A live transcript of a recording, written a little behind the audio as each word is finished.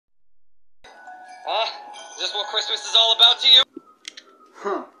this what Christmas is all about to you?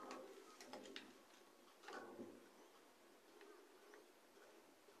 Huh.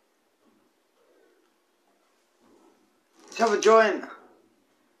 Let's have a joint.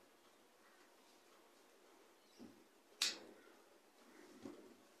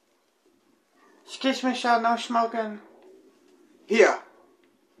 Excuse me, sir, no smoking. Here.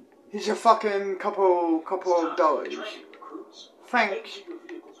 Here's a fucking couple of dollars. Thanks.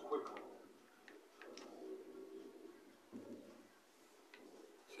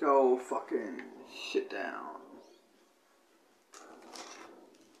 Let's go fucking sit down.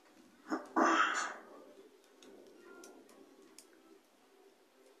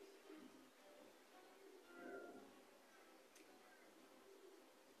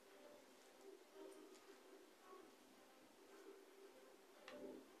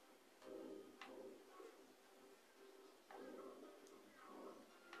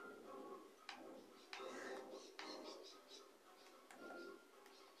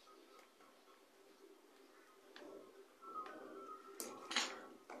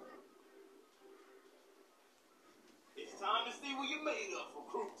 Time to see what you're made of,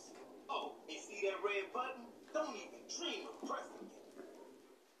 recruits. Oh, and see that red button? Don't even dream of pressing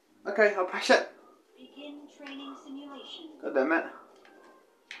it. Okay, I'll press it. Begin training simulation. God damn it.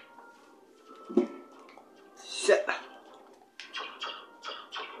 Shit.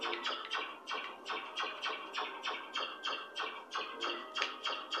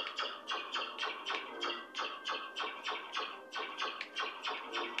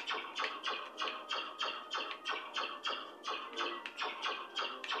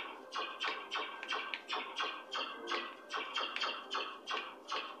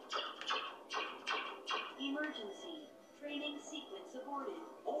 Emergency. Training sequence aborted.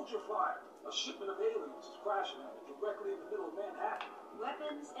 Hold your fire. A shipment of aliens is crashing directly in the middle of Manhattan.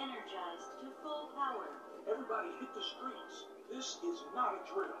 Weapons energized to full power. Everybody hit the streets. This is not a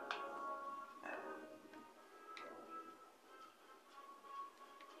drill.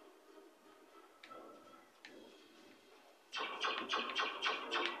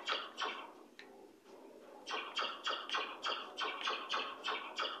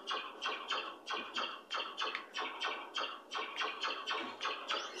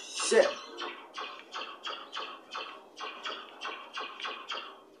 Shit.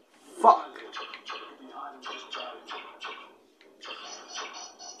 Fuck.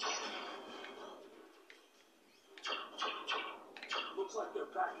 Looks like they're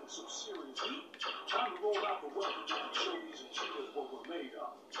back in some serious heat. Time to roll out the weapons and show these achievers what we're made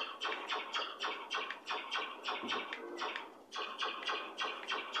of.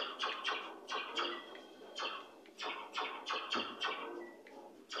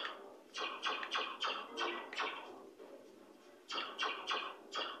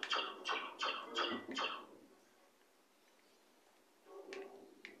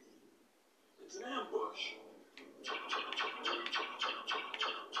 It's an ambush.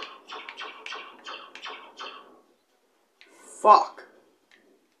 Fuck.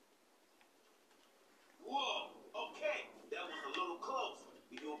 Whoa, okay, that was a little close.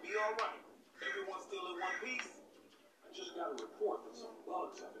 You'll be alright. Everyone's still in one piece? I just got a report that some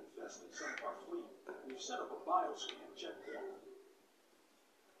bugs have infested some of our fleet. We've set up a bioscan checkpoint.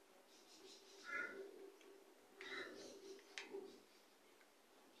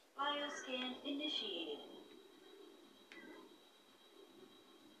 Bioscan initiated.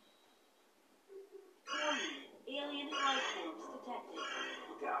 Alien life forms detected.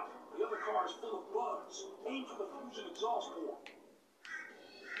 Look out. The other car is full of bugs. Aim for the fusion exhaust port.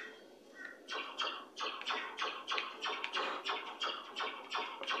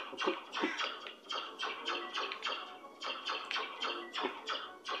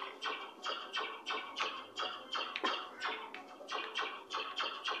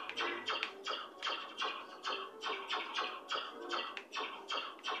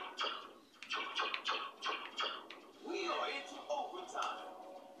 We are into overtime.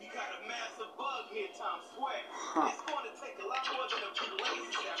 We got a massive bug near Times Square. It's going to take a lot more than a few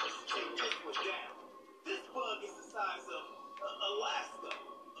lazy sappers to take this one down. This bug is the size of Alaska,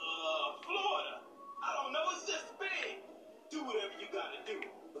 Florida. I don't know, it's just big. Do whatever you gotta do,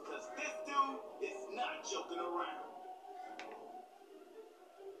 because this dude is not joking around.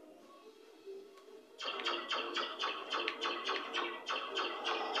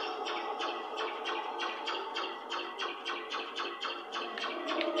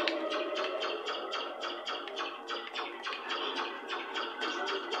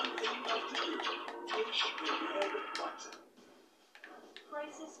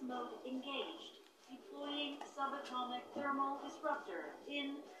 Crisis mode engaged. Deploying subatomic thermal disruptor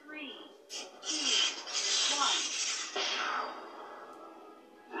in 3, 2, 1.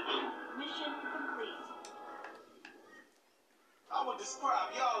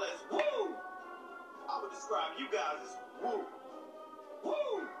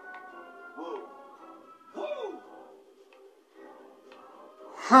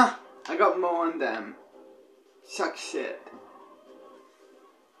 Huh, I got more on them. Suck shit.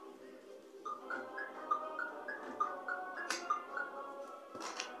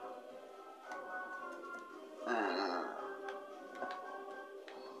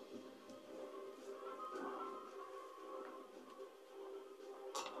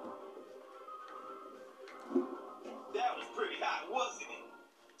 That was pretty hot, wasn't it?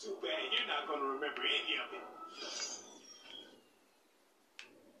 Too bad you're not going to remember any of it.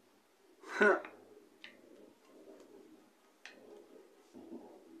 And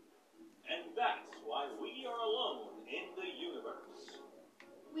that's why we are alone in the universe.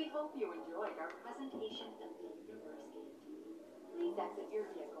 We hope you enjoyed our presentation of the Universe Gate. Please exit your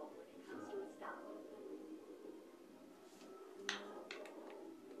vehicle when it comes to a stop.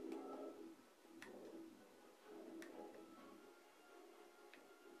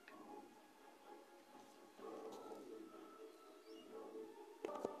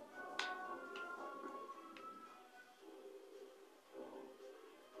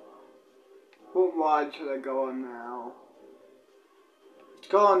 What ride should I go on now?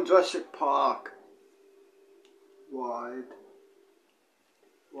 Go on Jurassic Park. Ride.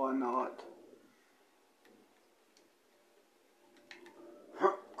 Why not?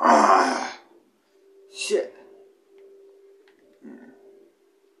 Shit.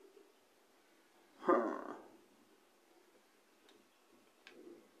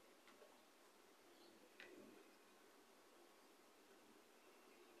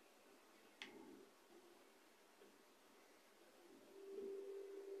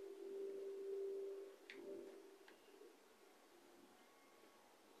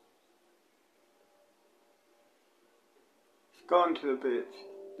 Go on to the bit.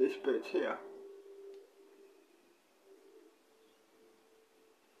 This bit here.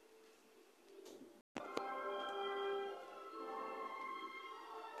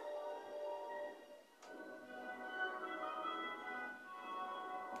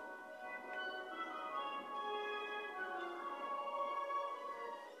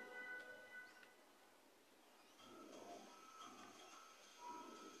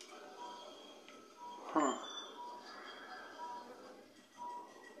 Huh.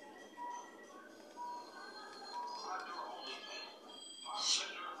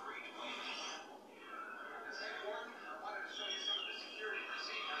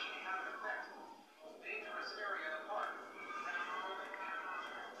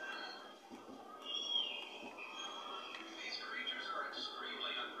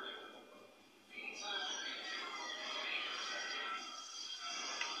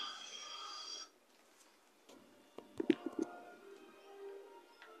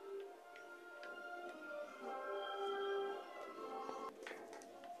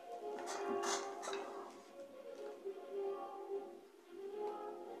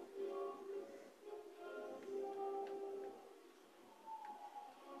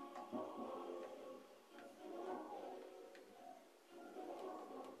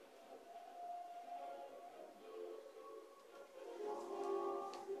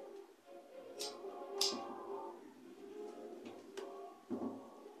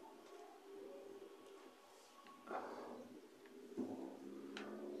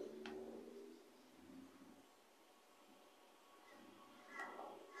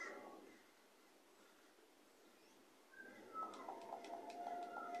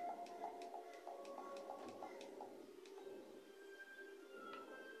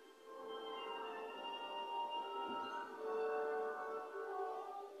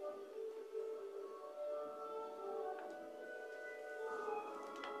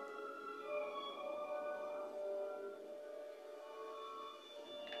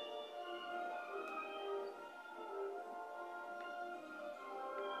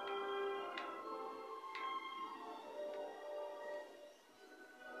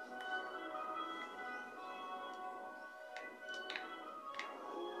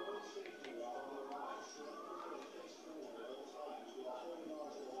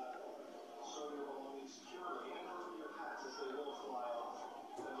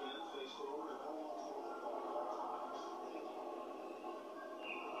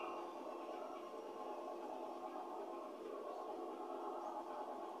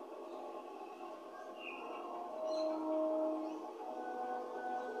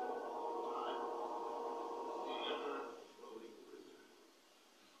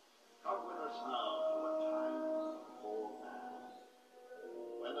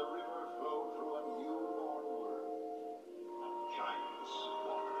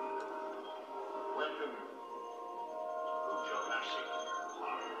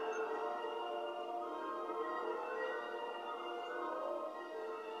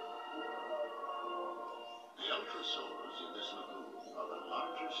 dinosaurs in this lagoon are the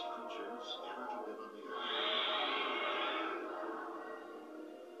largest creatures ever to live on the earth.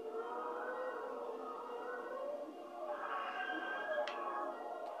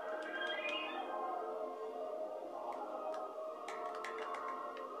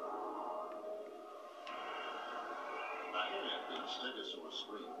 Ahead in Stegosaurus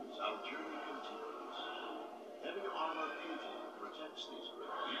Springs, our journey continues. Heavy armor painting protects these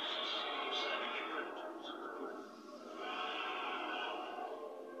great beasts from savage predators of the prairie.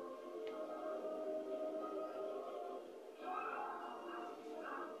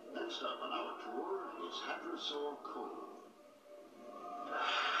 Next up on our tour is Hadrosaur Cove.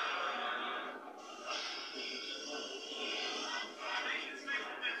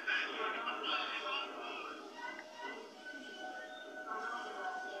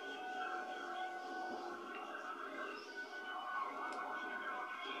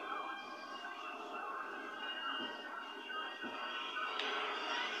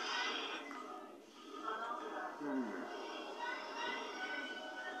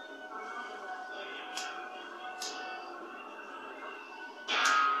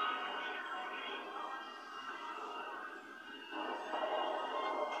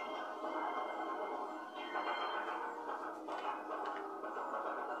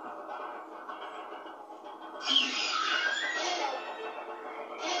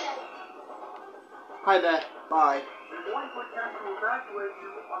 Hi there, bye. We're going to attempt to evacuate you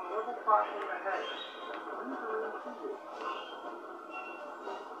on the level platform ahead. Please remain seated.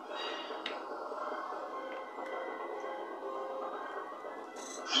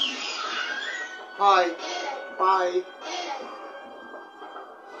 Hi, bye.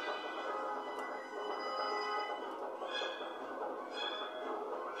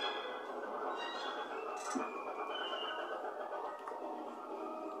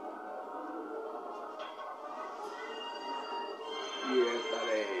 Yeah,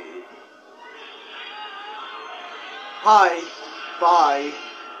 buddy. Hi, bye.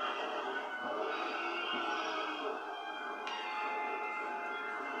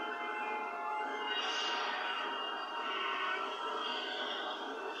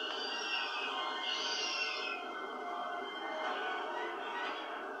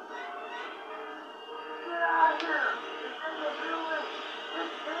 Get out of here! It's in the building!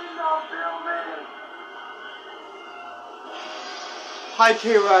 It's in the building! Hi,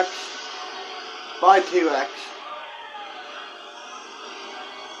 T-Rex. Bye, T-Rex.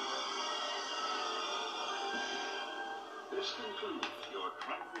 This concludes your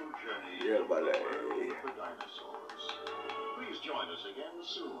tranquil journey Yeah, to buddy. the world of the dinosaurs. Please join us again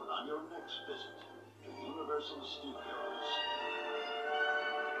soon on your next visit to Universal Studios.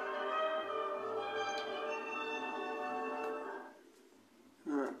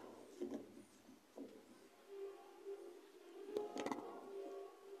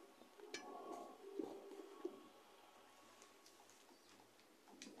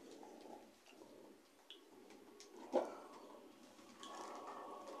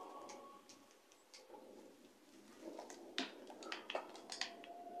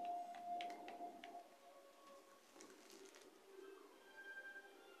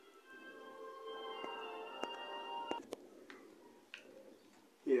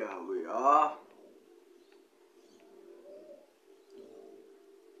 Here we are.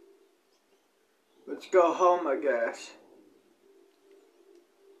 Let's go home, I guess.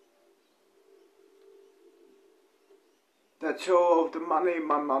 That's all of the money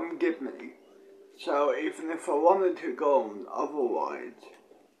my mum gave me. So even if I wanted to go on otherwise,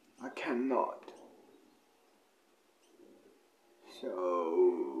 I cannot.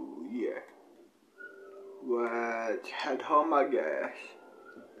 So yeah. Let's head home, I guess.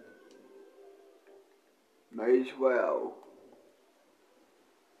 May as well.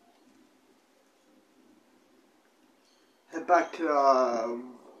 Head back to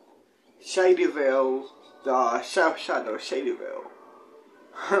Shadyville, the south side of Shadyville.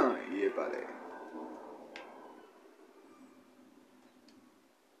 Yeah, buddy.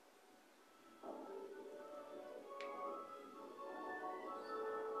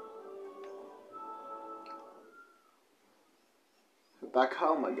 Head back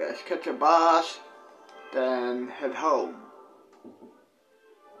home, I guess. Catch a bus, then head home.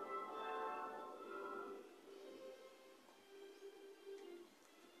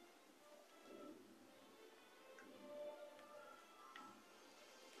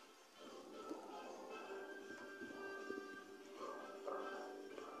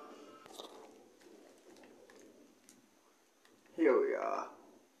 Here we are.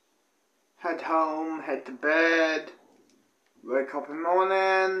 Head home, head to bed, wake up in the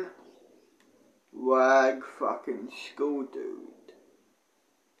morning, Wag fucking school, dude.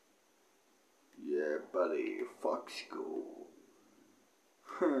 Yeah, buddy, fuck school.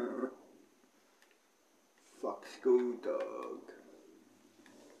 Fuck school, dog.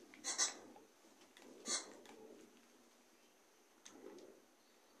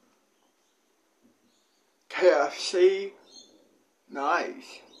 KFC,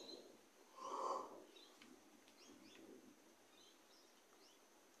 nice.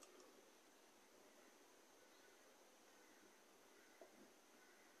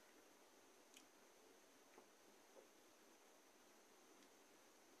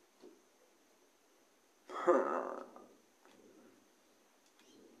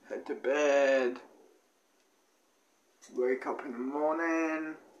 Head to bed. Wake up in the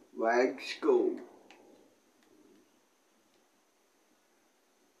morning. Wag school.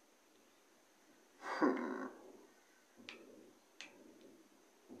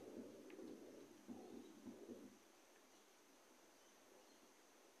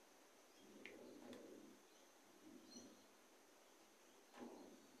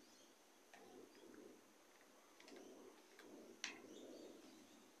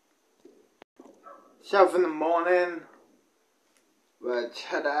 7 in the morning. Let's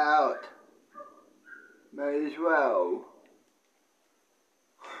head out. May as well.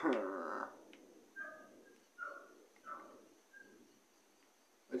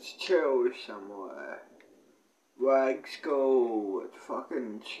 Let's chill somewhere. Let's go. Let's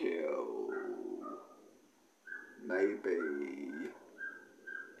fucking chill.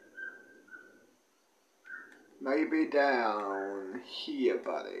 Maybe down here,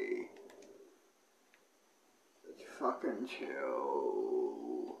 buddy. Let's fucking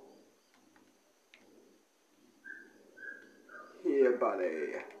chill. Here,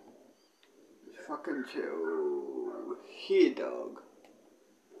 buddy. Let's fucking chill. Here, dog.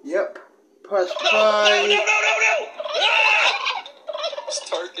 Yep. Press play. No! Ah! This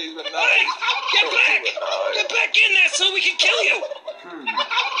turkey's been Hey, nice. get back! Get back in there so we can kill you!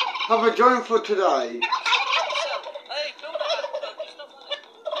 Have a joint for today. Hey, don't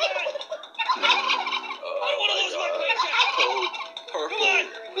I don't want to lose my paycheck! Come on!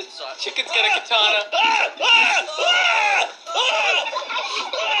 Chicken's got a katana. My leg!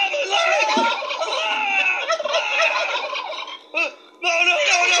 No!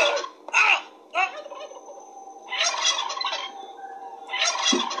 Ow!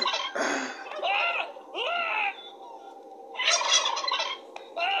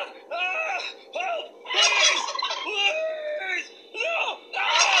 Help! Please! No!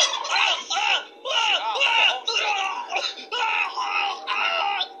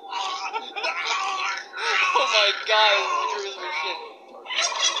 Oh my god, this is shit.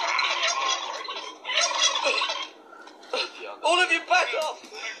 All of you back off!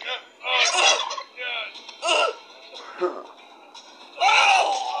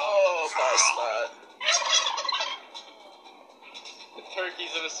 Oh, my spot. The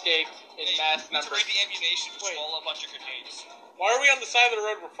turkeys have escaped in mass numbers. the ammunition to swallow a bunch of grenades. Why are we on the side of the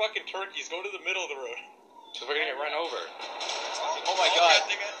road? We're fucking turkeys. Go to the middle of the road. Because we're gonna get run over. Oh my god.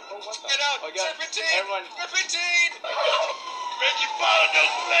 Get out! Oh my god. Serpentine! Everyone. Serpentine! Make you follow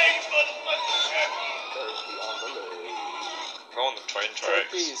those legs, motherfucker. Turkey on the leg. Go on the train tracks.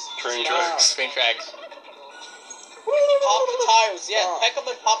 Turkeys. Train Stop. tracks. Train tracks. Pop the tiles. Yeah, peck them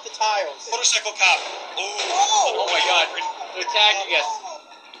and pop the tiles. Motorcycle cop. Oh my god. They're attacking us.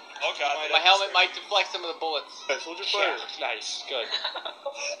 Oh god. My helmet might deflect some of the bullets. Soldier fire. Nice. Good.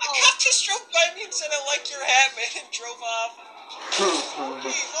 The cop just drove by me and said, I like your hat, man, and drove off.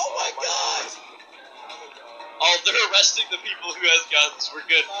 Oh my god! Oh, they're arresting the people who has guns. We're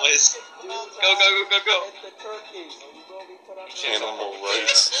good, boys. Go. Hit the turkeys. You will be put under Animal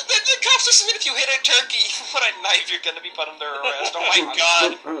rights. The cops are saying if you hit a turkey, you put a knife, you're gonna be put under arrest. Oh my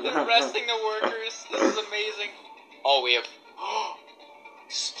god. They're arresting the workers. This is amazing. Oh, we have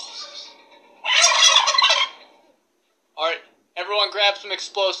explosives. Alright, everyone grab some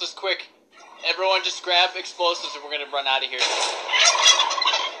explosives quick. Everyone just grab explosives and we're gonna run out of here.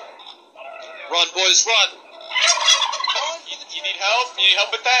 Run, boys, run! You need help? You need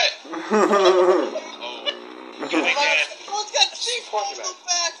help with that? Someone's got C4 on the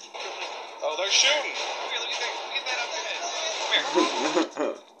back. Oh, they're shooting. Here, let me think. Get that up your head.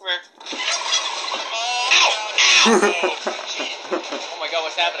 Come here. Oh my god,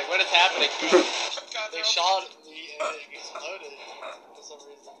 what's happening? What is happening? They shot me and it exploded for some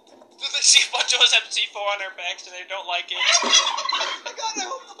reason. Do they see a bunch of us have C4 on their backs and they don't like it? Oh my god, I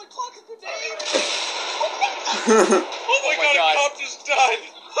hope someone clocked a grenade. Oh my god, god. a cop just died.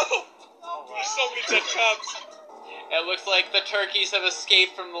 There's so many dead cops. It looks like the turkeys have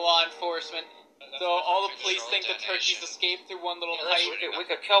escaped from the law enforcement. So all the police think the turkeys escaped through one little pipe. We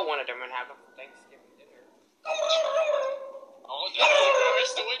could kill one of them and have a Thanksgiving dinner. Oh,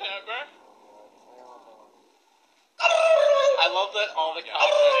 that's the winner, bro. I love that all the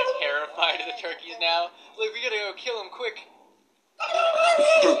cops are terrified of the turkeys now. Like, we gotta go kill them quick.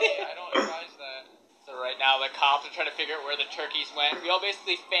 I don't advise that. So right now the cops are trying to figure out where the turkeys went. We all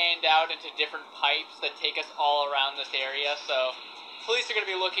basically fanned out into different pipes that take us all around this area, so police are going to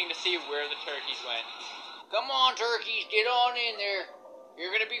be looking to see where the turkeys went. Come on, turkeys, get on in there.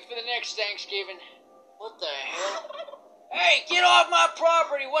 You're going to be for the next Thanksgiving. What the hell? Hey, get off my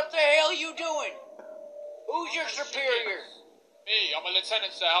property! What the hell are you doing? Who's your superior? Me, I'm a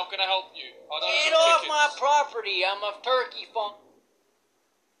lieutenant, sir. How can I help you? Get off my property! I'm a turkey farm.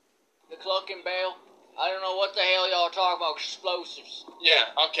 The cluck and bale. I don't know what the hell y'all are talking about. Explosives.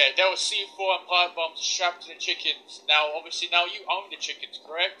 Yeah, okay. There was C4 and pipe bombs strapped to the chickens. Now, obviously, now you own the chickens,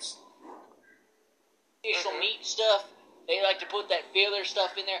 correct? Official meat stuff. They like to put that filler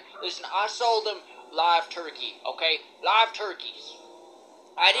stuff in there. Listen, I sold them live turkey, okay? Live turkeys.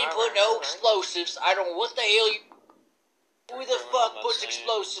 I didn't put no explosives. I don't know what the hell you... Who the fuck puts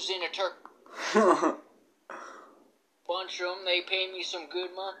explosives in a turkey? Bunch of them, they pay me some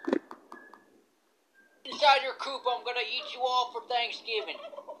good money. Inside your coop, I'm gonna eat you all for Thanksgiving.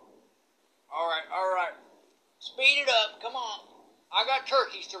 Alright. Speed it up, come on. I got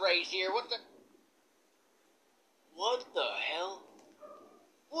turkeys to raise here. What the hell?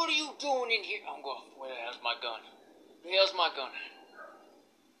 What are you doing in here? I'm going, where the hell's my gun? Where the hell's my gun?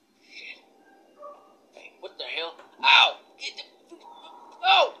 Shit. Hey, what the hell? Ow!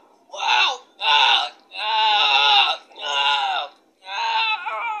 Oh! Wow! Oh!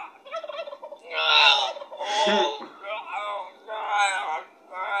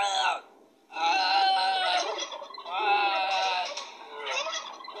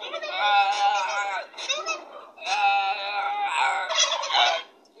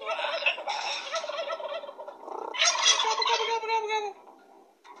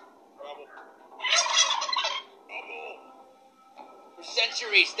 For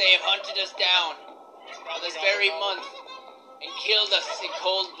centuries they have hunted us down on this very month and killed us in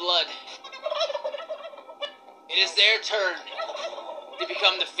cold blood. It is their turn to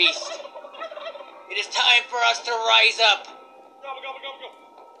become the feast. It is time for us to rise up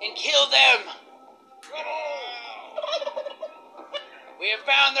and kill them. We have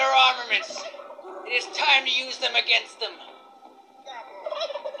found their armaments. It is time to use them against them.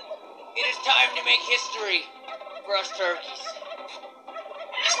 It is time to make history for us turkeys.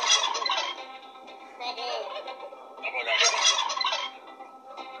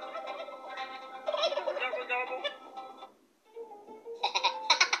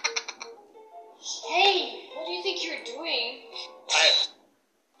 Hey, what do you think you're doing?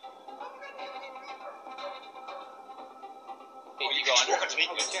 You go under?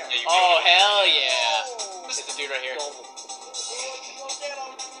 Oh, hell yeah. There's a dude right here.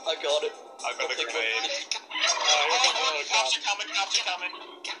 I got it. I got the grenade. Cops are coming.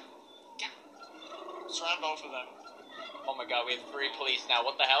 Surround both of them. Oh my god, we have 3 police now.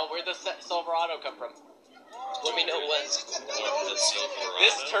 What the hell? Where'd the Silverado come from? Let me know when.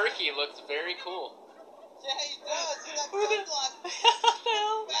 This turkey looks very cool. Yeah, he does. He got What the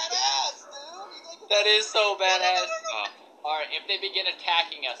hell? badass, dude. That is so badass. Alright, if they begin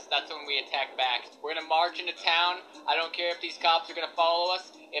attacking us, that's when we attack back. We're gonna march into town. I don't care if these cops are gonna follow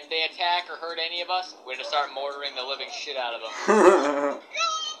us. If they attack or hurt any of us, we're gonna start mortaring the living shit out of them.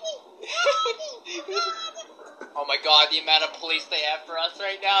 Oh my god, the amount of police they have for us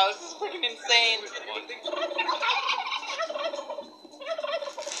right now. This is freaking insane.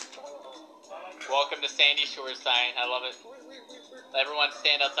 Welcome to Sandy Shores sign. I love it. Everyone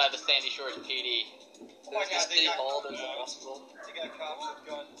stand outside the Sandy Shores PD. Oh my god, they got there's a hospital. They got cops with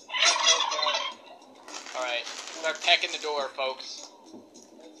guns. Alright, start pecking the door, folks.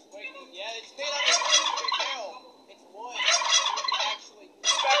 Wait, yeah, it's made up of wood. It's wood. Actually.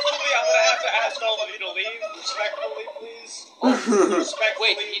 Respectfully, I'm gonna have to ask all of you to leave. Respectfully, please.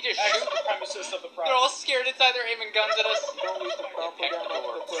 Respectfully, Wait, he just exit shoot? the premises of the They're all property. scared inside. They're aiming guns at us. Don't use the Peck the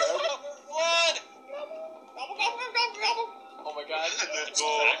door. Wood! Oh my god. Let's go.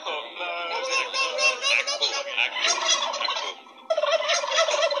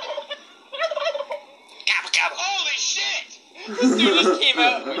 Holy shit! This dude just came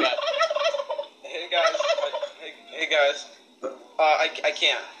out. Oh my god. Hey guys, I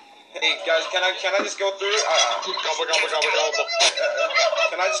can't. Hey guys, can I just go through? Gobble.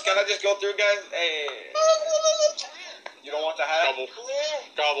 Can I just go through, guys? Hey, you don't want to have?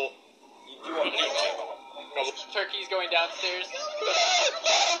 Gobble. You do want to? Turkey's going downstairs.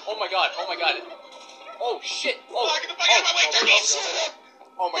 Oh my god, oh my god. Oh shit. Oh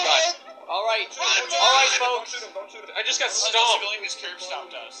my god. Alright, folks. I just got stomped. His curb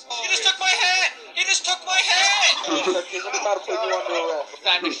stomped us. He just took my hat! He just took my hat! It's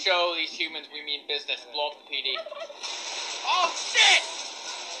time to show these humans we mean business. Blow up the PD. Oh shit!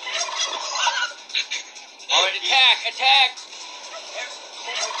 Alright, attack!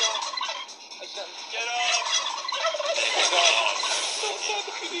 Get up!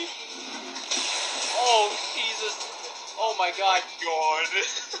 Oh Jesus! Oh my god! God.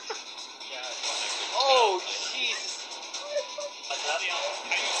 Oh Jesus!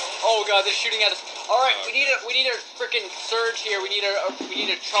 Oh god, they're shooting at us. All right, we need a freaking surge here. We need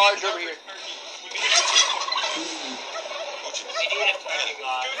a charge over here.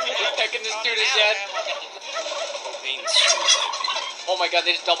 Pecking this dude to death. Oh my god,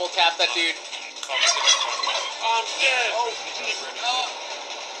 they just double tapped that dude. I'm dead.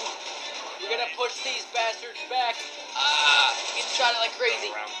 We're gonna push these bastards back. Getting shot at like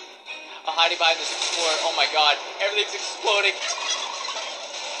crazy. I'm hiding behind this explorer. Oh my god, everything's exploding. I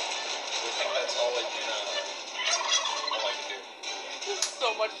think that's all I can do. There's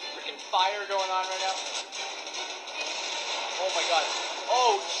so much freaking fire going on right now. Oh my god.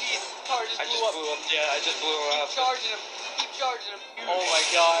 Oh jeez, car just blew up. Yeah, I just blew up. Keep charging him. Oh my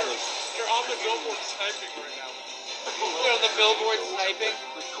god. They're on the billboard sniping right now. They're on the billboard sniping.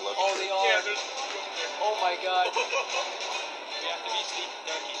 Oh, they are. Yeah, there's. Oh my god. We have to be sneaky.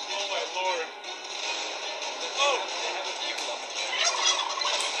 Oh my lord. Oh! They have a vehicle up.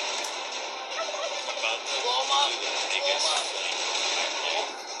 Blow him up!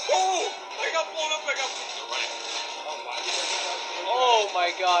 Oh! I got blown up! Oh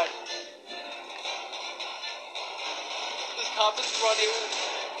my god. This cop is running.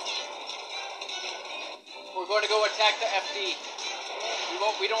 We're going to go attack the FD.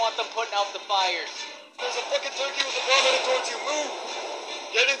 We don't want them putting out the fires. There's a fucking turkey with a bomb headed towards you. Move!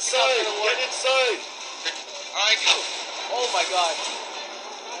 Get inside! Get inside! Alright, go! Oh my god.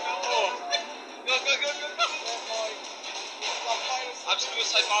 Oh. Go! I'm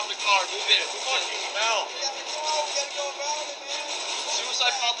suicide bomb the car. Move it. Fucking hell.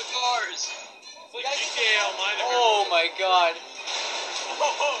 Suicide bomb the cars. It's like GTA Online. Oh my god.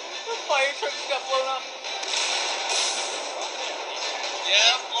 The fire truck just got blown up.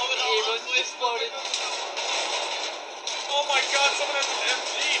 Yeah, blow it The all up. ambulance exploded. Oh my god, someone has an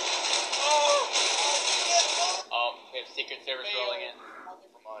MG. Oh, we have Secret Service rolling in.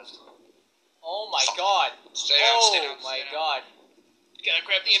 Oh my god. Stay down, stay Oh down, my stay down. god. Gotta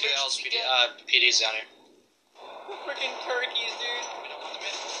grab the emergency. PD's down here. The freaking turkeys, dude.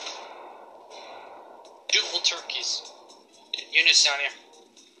 Dual turkeys. Units down here.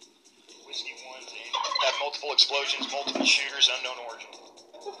 Whiskey 1 have multiple explosions, multiple shooters, unknown origin.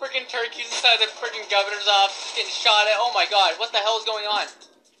 The freaking turkeys inside the freaking governor's office getting shot at. Oh my god, what the hell is going on?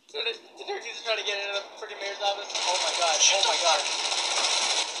 The turkeys are trying to get into the freaking mayor's office. Oh my god, oh my god.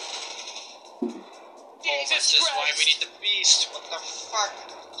 This is why we need the beast. What the fuck?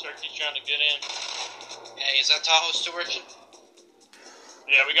 Turkey's trying to get in. Hey, is that Tahoe still working?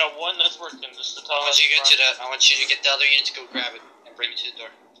 Yeah, we got one that's working. Just to tell Once you get to that, I want you to get the other unit to go grab it and bring it to the door.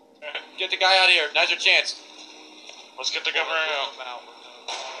 Get the guy out of here. Now's your chance. Let's get the governor out.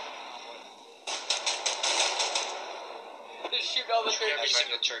 Just shoot all the Every turkeys.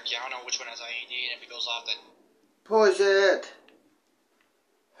 single turkey. I don't know which one has IED, and if it goes off, then. Pause it.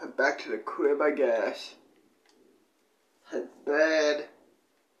 Head back to the crib, I guess. Head to bed.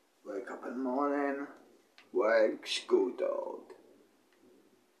 Wake up in the morning. Wag school dog.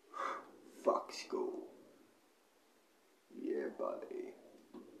 Fuck school. Yeah, buddy.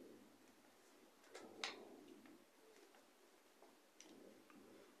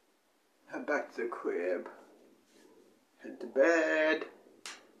 Head back to the crib. Head to bed.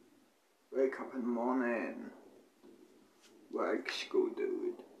 Wake up in the morning. Wag school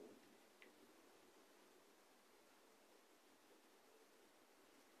dude.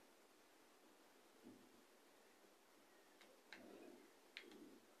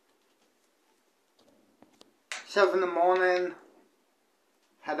 $7 in the morning.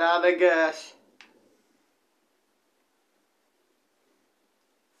 Head out, I guess.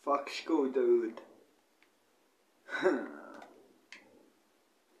 Fuck school, dude.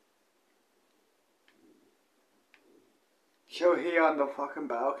 So here on the fucking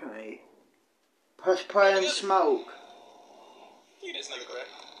balcony. Press play and smoke. You this nigga, correct?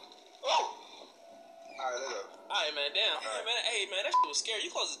 Oh! Alright, let go. Alright, man, damn. Hey, man, that shit was scary.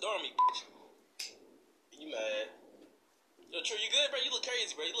 You closed the door on me, bitch. You mad? Yo, True, you good, bro? You look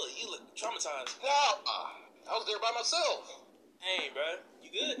crazy, bro. You look traumatized. Nah, I was there by myself. Hey, bro,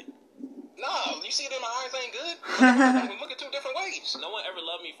 you good? Nah, you see it in my eyes ain't good? We look at two different ways. No one ever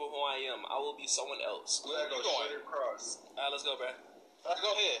loved me for who I am. I will be someone else. Let's go straight across. All right, let's go, bro. All right,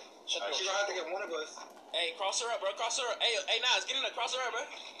 go ahead. She's gonna have to get one of us. Hey, cross her up, bro. Cross her up. Hey, Nas, get in there. Cross her up, bro.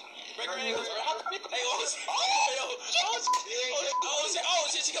 Break her ankles, bro. Hey,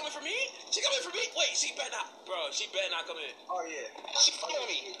 shit, she coming for me? She coming for me? Wait, she better not, bro. She better not come in. Oh yeah. She following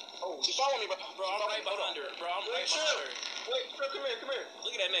me. Oh, she following me, bro. Bro, I'm right behind her. Bro, I'm right behind her. Wait, come here.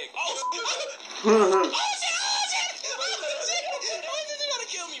 Look at that nigga. Oh, shit. She about to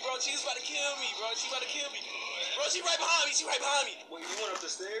kill me, bro. She's about to kill me, bro. She about to kill me. Bro, she right behind me. Wait, you went up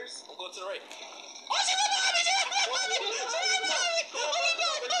the stairs? I'm going to the right. Oh, she right behind me.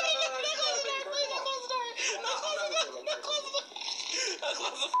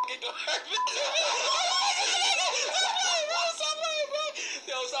 Close the fucking door.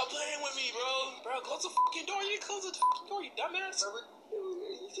 Yo, stop playing with me, bro. Bro, close the fucking door. You close the fucking door, you dumbass. You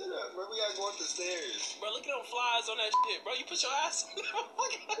shut up, bro. We gotta go up the stairs. Bro, look at them flies on that shit, bro. You put your ass on that.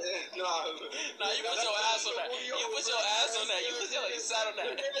 Nah, you put your ass on that. You put your ass on that. You sat on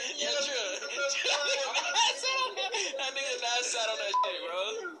that. Yeah, true. That nigga not sat on that shit, bro.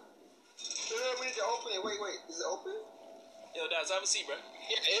 We need to open it. Wait. Is it open? Yo, Daz, have a seat, bro.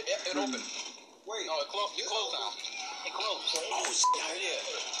 Yeah, it opened. Wait. No, it closed. It closed now. It closed. Oh, shit.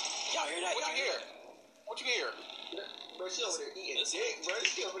 Y'all hear that? What you hear? What you hear? Bro, she over there eating dick, bro.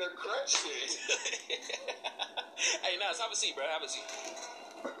 She over there crunching. Hey, Nas, have a seat, bro. Have a seat.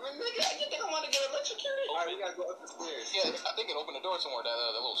 Nigga, you think I want to get electrocuted? Alright, we gotta go up the stairs. Yeah, I think it opened the door somewhere, that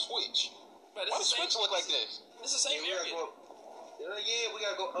little switch. Bro, Why does the switch look like this? This is the same area. We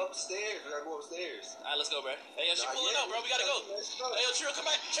gotta go upstairs. Alright, let's go, bro. Hey, yo, she pulling up, bro. We gotta go. Hey, yo, Trill, come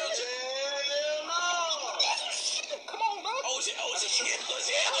back. Trill. No! Come on, bro. Oh, shit. Bro, I'm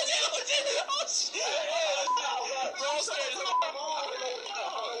scared. Bro,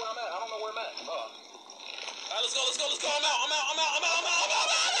 I don't know where I'm at. Alright, let's go. I'm out. I'm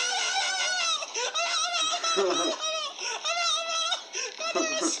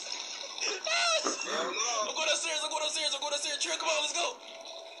going upstairs. Trill, come on, let's go.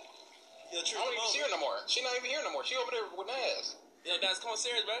 Yo, Trill, I don't even see her no more. She not even here no more. She over there with Naz. Yo, Daz, come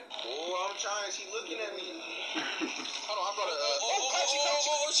upstairs, bro. Oh, I'm trying. She looking at me. Hold on, I brought her.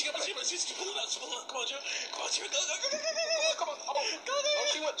 She's pulling up. Come on, Trill. Go. Come on. Oh,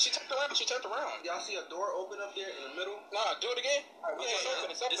 she turned around. Y'all see a door open up there in the middle? Nah, do it again.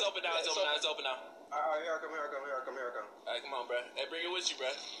 It's open now. Alright, here I come. Alright, come on, bro. Hey, bring it with you, bro.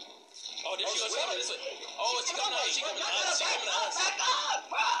 Oh, this way. Oh, she coming to us. Back up,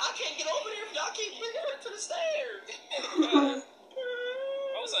 bro. I can't get over there if y'all keep bringing her to the stairs. What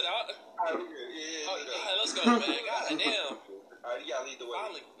was that, dog? Yeah. Let's go, man. God damn. Alright, you gotta lead the way.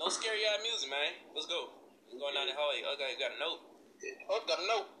 Finally. No scary ass music, man. Let's go. Going down the hallway. Okay, got a note. Oh, got a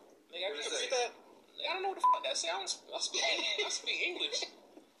note. Nigga, I can read that. Nigga, I don't know what the fuck that sounds. I speak English.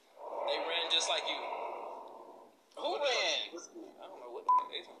 They ran just like you. Who ran? I don't know what the fuck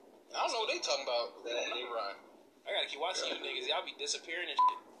they talking about. I don't know what they talking about. They run. I gotta keep watching you niggas. Y'all be disappearing and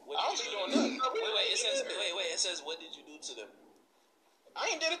shit. I don't be doing nothing. Wait, it says what did you do to them? I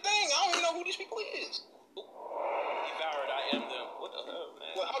ain't did a thing. I don't even know who these people is. Devoured, I am them. What the hell,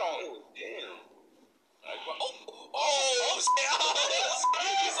 man? Well, hold on. Oh, damn. Shit.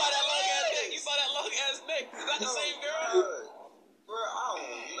 You saw that long ass neck. Is that the same girl? Bro, I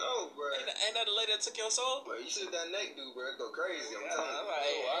don't know, bro. Ain't that the lady that took your soul? Bro, you see what that neck do, bro? It go crazy. I'm telling you.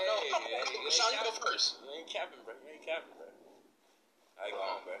 I know. Sean, you go first. You ain't capping, bro. Alright, come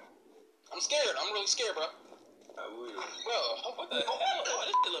on, bro. I'm scared. I'm really scared, bro. I will. Bro, What the hell? Oh,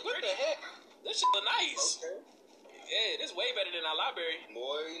 this shit look what pretty. the heck? This shit look nice. Okay. Yeah, this way better than our library.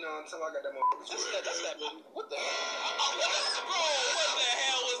 Boy, you know until I got that motherfucker. That's that. What the heck? Bro, what the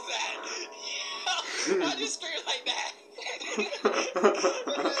hell was that? Why'd you scream like that? Bro,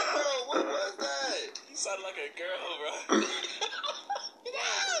 what was that? You sounded like a girl, bro. What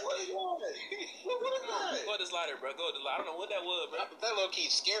is that? Go to this lighter, bro. I don't know what that was, bro. That little key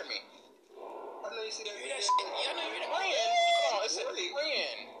scared me. I know you see that. You hear that shit? Yeah, I know you hear that. Friend. Come on, it's a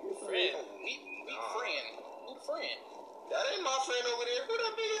friend. Friend. Meet friend. Who friend? That ain't my friend over there. Who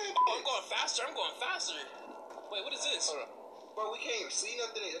that big ass? I'm going faster. Wait, what is this? Hold on. Bro, we can't see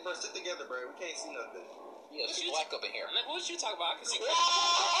nothing. Bro, sit together, bro. We can't see nothing. Yeah, it's black up in here. What you talking about? I can see.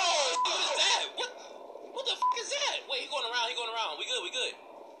 Oh, what is that? What the fuck is that? Wait, he going around. We good.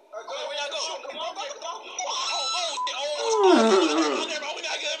 Where y'all go? Come on, go. Oh, okay, bro. We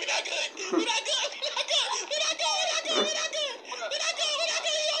not good. He on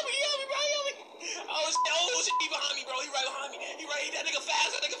me, bro. He behind me, bro. He right behind That nigga fast,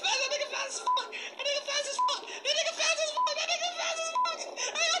 that nigga fast, that nigga fast as fuck. That nigga fast as fuck. That nigga fast as fuck. That nigga fast as fuck.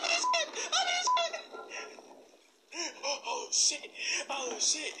 Hey, open this shit. Open this shit. Oh shit. Oh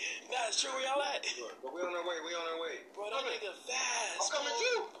shit. Nah, it's true where y'all at. But we on our way, we on our way. Bro, that nigga fast. I'm coming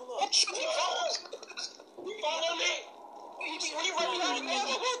too. Pull up. You follow me? When you run around, Go on,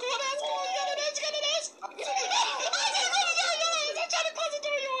 ass. Go on, you got an ass, you got an ass. I'm trying to close the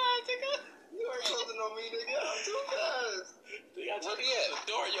door, your ass, nigga. You ain't closing on me, nigga. I'm too fast. Nigga, I tried to close the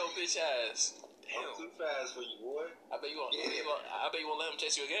door, yo, bitch ass. Damn. I'm too fast for you, boy. I bet you won't let him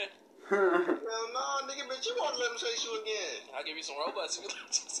chase you again. Hell nah, nigga, but you won't let him chase you again. I'll give you some robots if you let him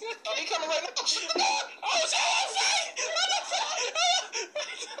chase you again. Oh, he coming right now. Oh, shit, what the fuck?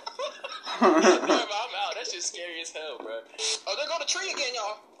 I'm out. That shit's scary as hell, bro. Oh, there go the tree again,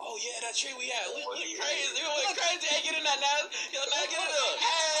 y'all. Oh, yeah, that tree we had. We went crazy. We went crazy. Hey, get in that now. Yo, now get in there.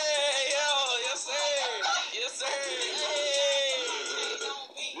 Hey, yo. Yes, sir. Yes, sir. Hey.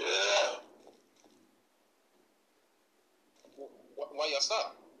 Yeah. Why y'all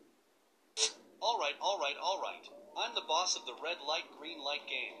stop? All right. I'm the boss of the red light, green light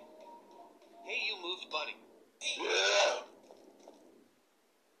game. Hey, you moved, buddy. Yeah.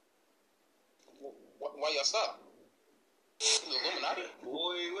 Why y'all stop? The Illuminati?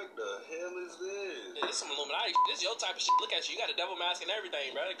 Boy, what the hell is this? Yeah, this some Illuminati. This is your type of shit. Look at you. You got a devil mask and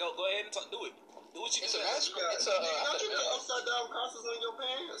everything, bro. Go ahead and do it. Do what you do. It's a mask. It's a. Don't you got upside down crosses on your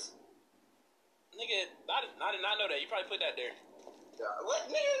pants? Nigga, I did not know that. You probably put that there. What,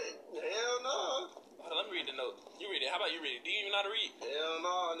 nigga? Hell no. Hold on, let me read the note. You read it. How about you read it? Do you even know how to read? Hell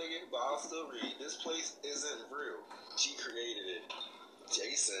no, nigga. But I'll still read. This place isn't real. She created it.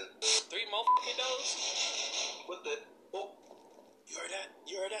 Jason. 3 motherfucking those? What the? Oh. You heard that?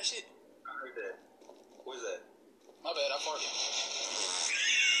 You heard that shit? I heard that. Where's that? My bad, I farted.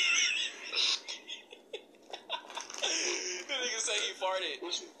 The nigga say he farted.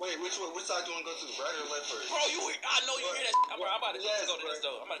 Which side do you want to go to? Right or left first? Bro, I know you hear that. Bro, I'm about to go to this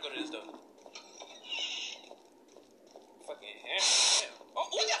door. I'm about to go to this door. Fucking damn. Oh,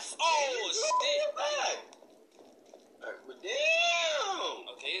 what the? Oh, shit. Damn.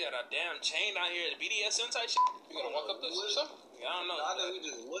 Okay, you got a damn chain out here. The BDSM type shit. You gonna walk up this or something? Yeah, I don't know. I think we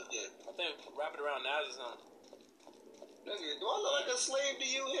just looking. I think wrap it around Nas or something. Nigga, do I look like a slave to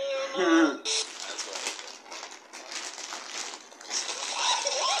you? Hell no. That's right.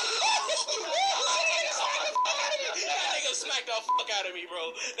 That nigga smacked the fuck out of me,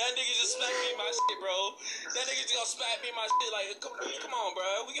 bro. That nigga just smacked me in my shit, bro. That nigga just gonna smack me in my shit like, come on,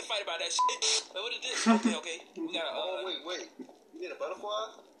 bro. We can fight about that shit. But what is this? Okay. We got a, wait. You need a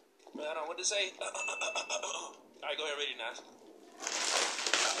butterfly? Man, I don't know what to say. Alright, go ahead, ready now.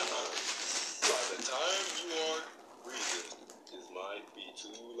 By the time you are reading, it might be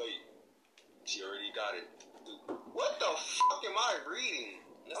too late. She already got it. Dude, what the fuck am I reading?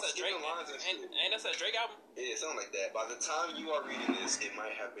 That's that Drake line. Ain't that's that Drake album? Yeah, something like that. By the time you are reading this, it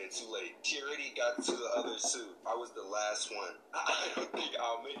might have been too late. She already got to the other suit. I was the last one. I don't think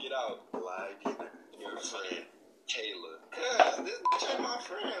I'll make it out. Like your friend, Kayla. Cuz, this bitch ain't my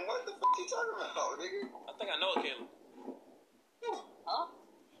friend. What the fuck you talking about, nigga? I think I know it, Kayla. Huh?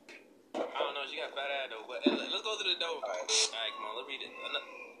 I don't know. She got fat ass though. But let's go to the door. Alright, come on. Let's read it.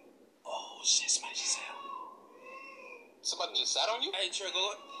 Oh, shit. Somebody just said. Somebody just sat on you? Hey, Trey, go.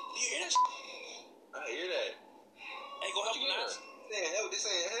 Do you hear that shit? I hear that. Hey, go help him now. This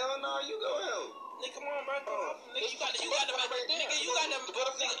ain't hell no, you go help. Nigga, come on, bro. Nigga, you got the nigga,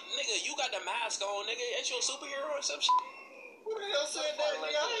 you got the mask on, nigga. Ain't you a superhero or some shit? Who the hell said that, nigga?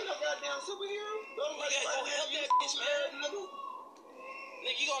 I ain't no goddamn superhero. Don't nigga, go help that bitch, man.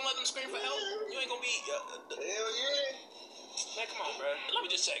 Nigga, you gonna let them scream for help? You ain't gonna be. Hell yeah. Man, come on, bro. Let me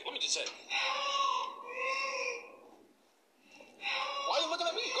just check. Why are you looking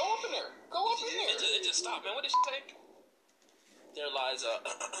at me? Go up in there. It just stopped, man. What did she say? There lies a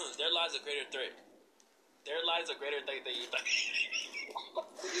greater threat. There lies a greater threat than you think.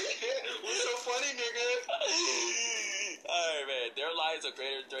 What's so funny, nigga? Alright, man. There lies a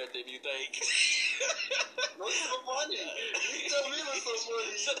greater threat than you think. What's so funny? You tell me what's so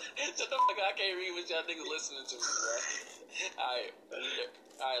funny. Shut the fuck up. I can't read what y'all niggas listening to me, bro.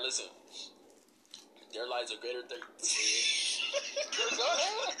 Alright, listen. There lies a greater threat. Go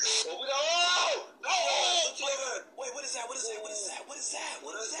ahead. Wait, what is that? Oh,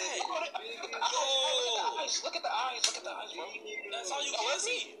 look at the eyes, bro. That's all you can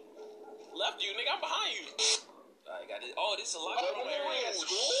see. Left you, nigga. I'm behind you. I got it. Oh, this is a locker room area.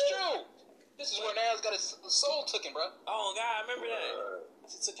 This is where Nas got his soul taken, bro. Oh, God, I remember that.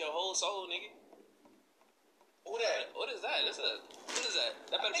 She took your whole soul, nigga. What is that? What is that?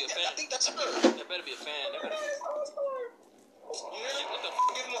 That better be a fan. I think that's her. That better be a fan. What the f?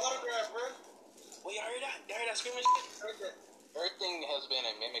 Give him an autograph, bro. Well, you heard that? You heard that screaming shit? Heard that. Everything has been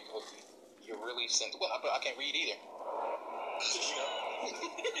a mimic of your really sense. Well, I can't read either.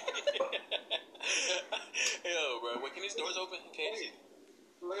 Yo, bro, wait, can these doors open in case?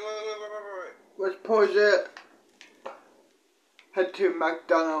 Wait. Let's pause it. Head to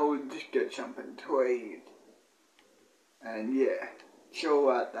McDonald's, get something to eat. And yeah,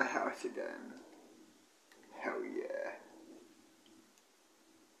 chill at the house again. Hell yeah.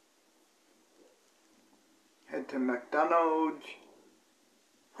 Head to McDonald's,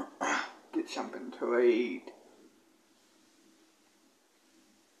 get something to eat.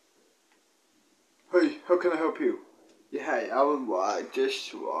 Hey, how can I help you? Yeah, hey, I would like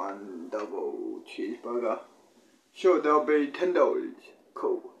just one double cheeseburger. Sure, there'll be $10.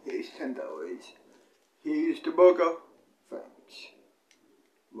 Cool, here's $10. Here's the burger. Thanks.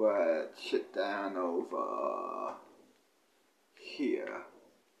 Let's sit down over